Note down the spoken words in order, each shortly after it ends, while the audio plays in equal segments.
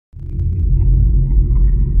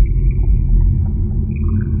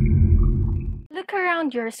Look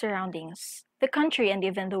around your surroundings, the country and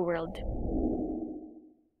even the world.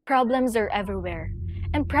 Problems are everywhere,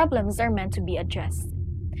 and problems are meant to be addressed.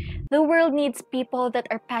 The world needs people that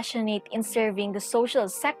are passionate in serving the social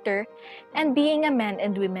sector and being a man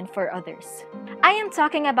and woman for others. I am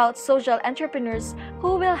talking about social entrepreneurs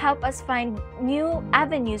who will help us find new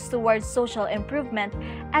avenues towards social improvement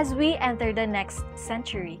as we enter the next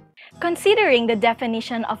century. Considering the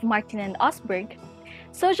definition of Martin Osberg,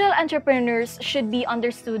 social entrepreneurs should be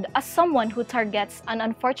understood as someone who targets an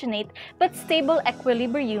unfortunate but stable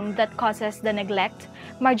equilibrium that causes the neglect,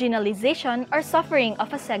 marginalization, or suffering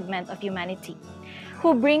of a segment of humanity,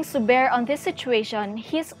 who brings to bear on this situation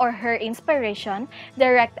his or her inspiration,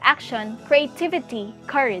 direct action, creativity,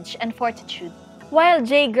 courage, and fortitude. While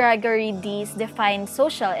Gregory Dees defines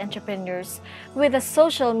social entrepreneurs with a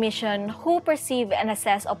social mission who perceive and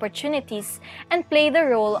assess opportunities and play the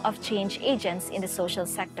role of change agents in the social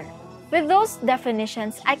sector. With those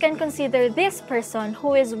definitions, I can consider this person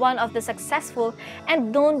who is one of the successful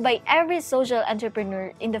and known by every social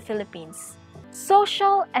entrepreneur in the Philippines.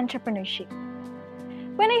 Social entrepreneurship.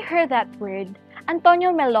 When I heard that word,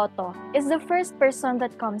 Antonio Meloto is the first person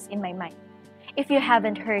that comes in my mind. If you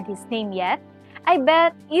haven't heard his name yet, I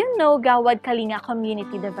bet you know Gawad Kalinga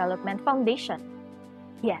Community Development Foundation.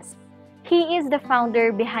 Yes, he is the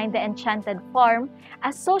founder behind the Enchanted Farm,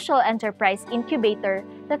 a social enterprise incubator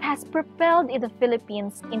that has propelled the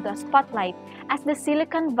Philippines into a spotlight as the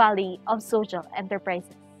Silicon Valley of social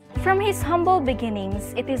enterprises. From his humble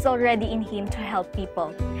beginnings, it is already in him to help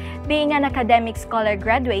people. Being an academic scholar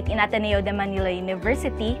graduate in Ateneo de Manila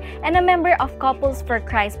University and a member of Couples for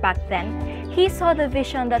Christ back then, he saw the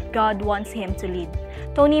vision that God wants him to lead.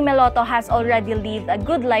 Tony Meloto has already lived a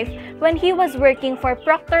good life when he was working for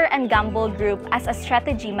Procter & Gamble Group as a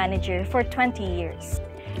strategy manager for 20 years.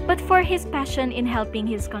 But for his passion in helping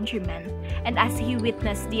his countrymen, and as he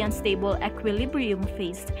witnessed the unstable equilibrium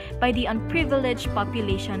faced by the unprivileged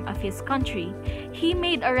population of his country, he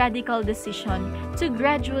made a radical decision to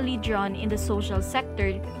gradually drawn in the social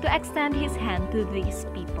sector to extend his hand to these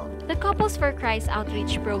people. The Couples for Christ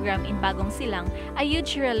outreach program in Bagong Silang, a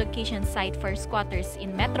huge relocation site for squatters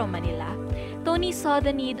in Metro Manila, Tony saw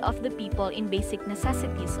the need of the people in basic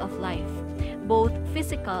necessities of life, both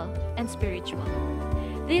physical and spiritual.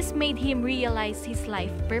 This made him realize his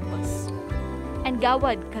life purpose, and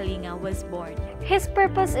Gawad Kalinga was born. His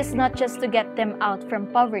purpose is not just to get them out from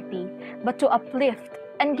poverty, but to uplift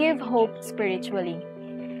and give hope spiritually.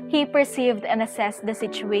 He perceived and assessed the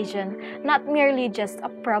situation not merely just a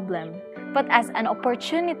problem, but as an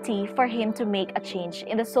opportunity for him to make a change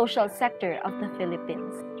in the social sector of the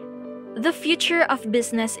Philippines. The future of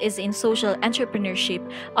business is in social entrepreneurship,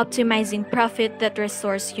 optimizing profit that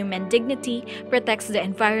restores human dignity, protects the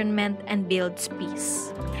environment, and builds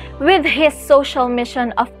peace. With his social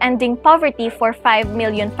mission of ending poverty for 5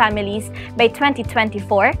 million families by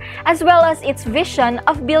 2024, as well as its vision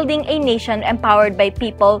of building a nation empowered by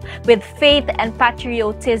people with faith and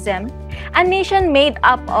patriotism, a nation made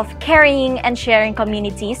up of caring and sharing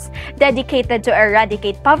communities dedicated to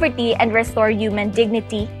eradicate poverty and restore human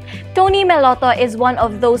dignity, Tony Meloto is one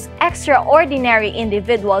of those extraordinary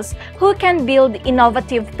individuals who can build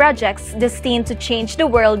innovative projects destined to change the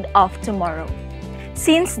world of tomorrow.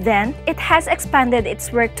 Since then, it has expanded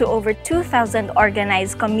its work to over 2,000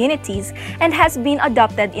 organized communities and has been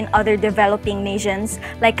adopted in other developing nations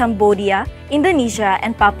like Cambodia, Indonesia,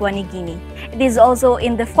 and Papua New Guinea. It is also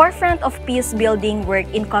in the forefront of peace-building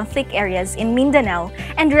work in conflict areas in Mindanao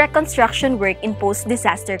and reconstruction work in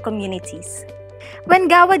post-disaster communities. When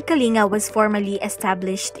Gawad Kalinga was formally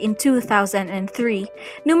established in 2003,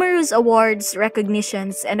 numerous awards,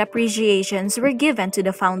 recognitions, and appreciations were given to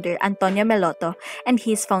the founder Antonio Meloto and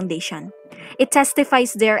his foundation. It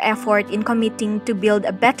testifies their effort in committing to build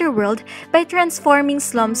a better world by transforming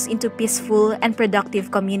slums into peaceful and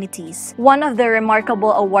productive communities. One of the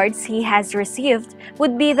remarkable awards he has received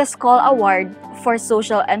would be the Skoll Award for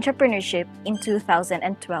Social Entrepreneurship in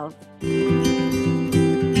 2012.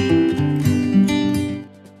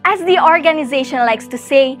 As the organization likes to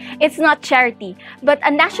say, it's not charity, but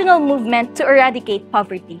a national movement to eradicate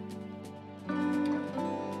poverty.